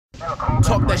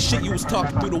Talk that shit you was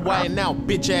talking through the wire now,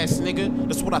 bitch ass nigga.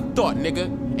 That's what I thought,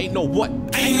 nigga. Ain't no what?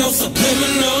 Ain't no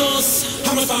subliminals.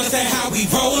 How much fun is that how we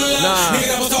roll up? Nah.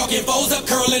 Nigga, I was talking foes up,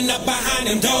 curling up behind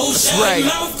them doors. That's right.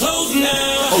 Mouth closed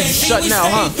now. Oh, you shut now,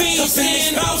 huh? I'm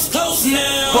saying mouth closed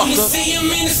now. Fucker. You see him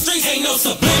in the streets, ain't no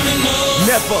subliminals.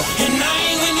 Never. And I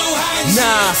ain't with no hiding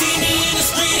Nah. shit. See me in the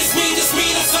street, it's me, just me,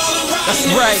 that's all I'm riding. That's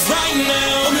right. Right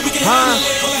now. Homie, we can Huh?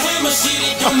 handle it, or hammer shit.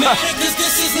 It don't matter, cause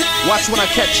this is not. Watch when I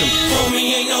catch him.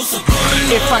 Homie, ain't no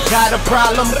subliminals. If I got a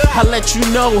problem, I'll let you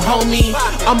know, homie.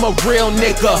 I'm a real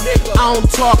nigga, I don't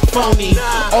talk phony.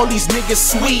 All these niggas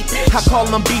sweet, I call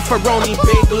them beefaroni.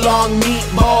 Big long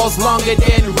meatballs, longer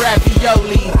than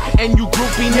ravioli. And you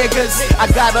groupie niggas,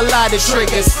 I got a lot of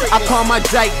triggers. I call my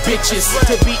dyke bitches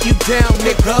to beat you down,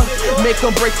 nigga. Make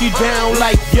them break you down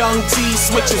like young T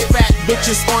switches. Fat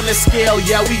bitches on the scale,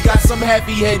 yeah, we got some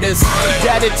heavy hitters.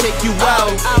 That'll take you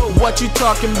out, what you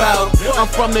talking about? I'm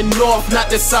from the north, not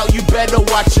the south, you better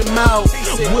watch your mouth.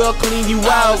 We'll clean you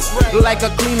out like a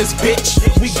cleaner's bitch.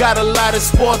 We got a lot of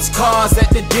sports cars at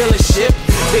the dealership.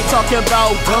 They talking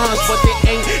about guns, but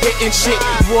they ain't hitting shit.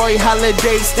 Roy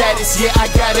Holiday status, yeah, I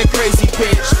got a crazy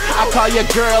bitch. I call your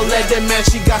girl Leather Man,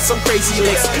 she got some crazy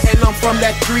licks. And I'm from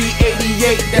that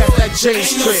 388, that's that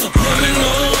James trip.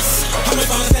 How much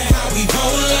fun is that how we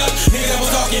roll up? Nigga, I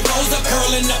was talking foes up,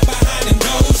 curling up behind them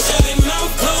doors. Shut him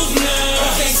mouth closed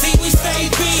now. They see we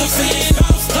stay beef, saying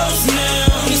mouth closed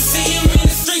now. You see him in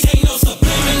the streets, ain't no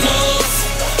subliminals.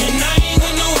 And I ain't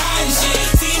with no hiding shit.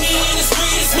 See me in the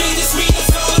street, it's me, just me,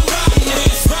 that's all I'm riding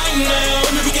with. Right now,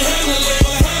 maybe we can handle it,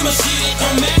 or hammer shit. It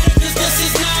don't matter, cause this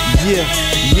is not.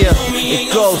 Yeah,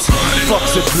 it goes. Fuck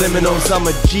subliminals, I'm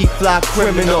a G-fly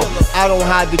criminal. I don't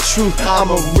hide the truth, I'm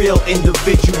a real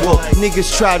individual.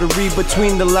 Niggas try to read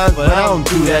between the lines, but I don't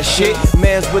do that shit.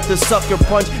 Man's with the sucker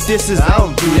punch, I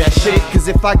don't do that shit. Cause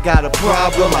if I got a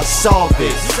problem, I solve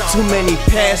it. Too many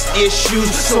past issues,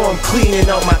 so I'm cleaning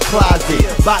out my closet.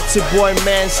 Boxer boy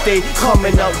man stay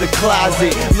coming out the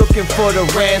closet. Looking for the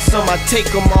ransom, I take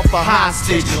him off a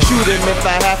hostage. Shoot him if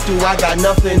I have to, I got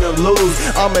nothing to lose.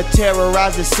 I'ma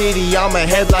terrorize the city, I'ma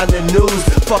headline the news.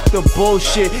 Fuck the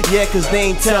bullshit, yeah, cause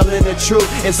they ain't telling the truth.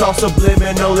 It's all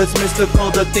subliminal, it's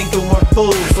mystical to think that we're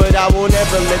fools. But I will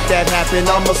never let that happen,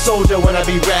 I'm a soldier when I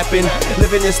be rapping.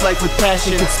 Living this life with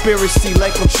passion, conspiracy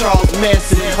like I'm Charles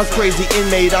Manson. I'm crazy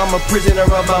inmate, I'm a prisoner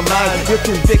of my mind. You're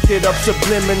convicted of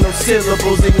subliminal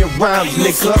syllables in your rhymes,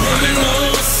 nigga.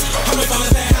 How much fun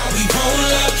is that how we roll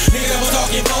up? Nigga, I was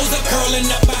talking foes up, curling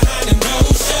up behind them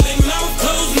doors. Shut him mouth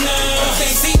closed now.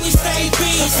 They see we stay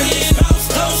beef, saying mouth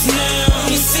closed now.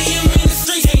 You see him in the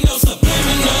streets, ain't no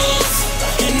subliminals.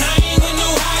 And I ain't with no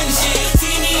hiding shit.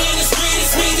 See me in the street,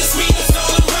 it's me, just me, that's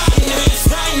all I'm riding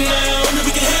with. Right now,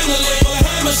 maybe we can handle it, or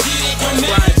hammer shit. It don't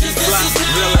matter, just this is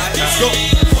not.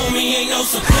 Homie, ain't no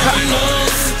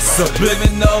subliminals.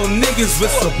 Subliminal niggas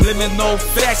with subliminal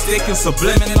facts, they can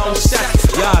subliminal shots.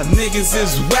 Y'all niggas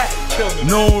is whack.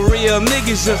 No real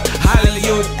niggas, just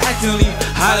Hollywood acting, leave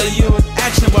Hollywood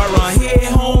action. But around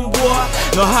here, homeboy,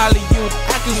 no Hollywood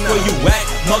actors where you whack.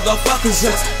 Motherfuckers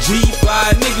just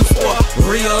G-fly niggas for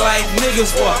real life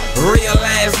niggas, for real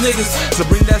ass niggas. To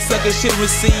bring that sucker shit,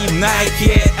 receive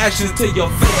Nike actions to your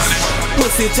face.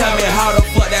 Pussy, tell me how the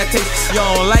fuck that tastes. You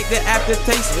don't like the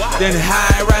aftertaste? Then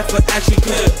high right for action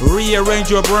could rearrange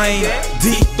your brain,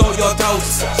 deep throw your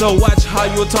thoughts. So watch how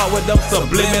you talk with them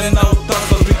subliminal thoughts,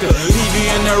 so we could leave you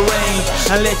in the rain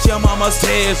and let your mama's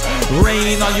tears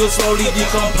rain on you, slowly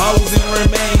decomposing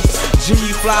remains.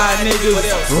 G-fly niggas,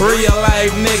 real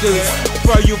life niggas,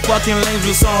 for you fucking lames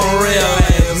with some real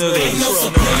ass niggas. Ain't no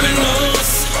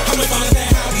subliminals. How much fun is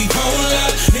that how we roll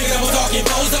up? Nigga, I was talking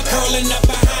foes up, curling up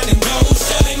behind them doors.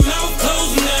 Shut him mouth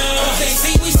closed now. They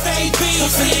see we stay beef,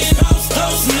 saying mouth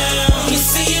closed now.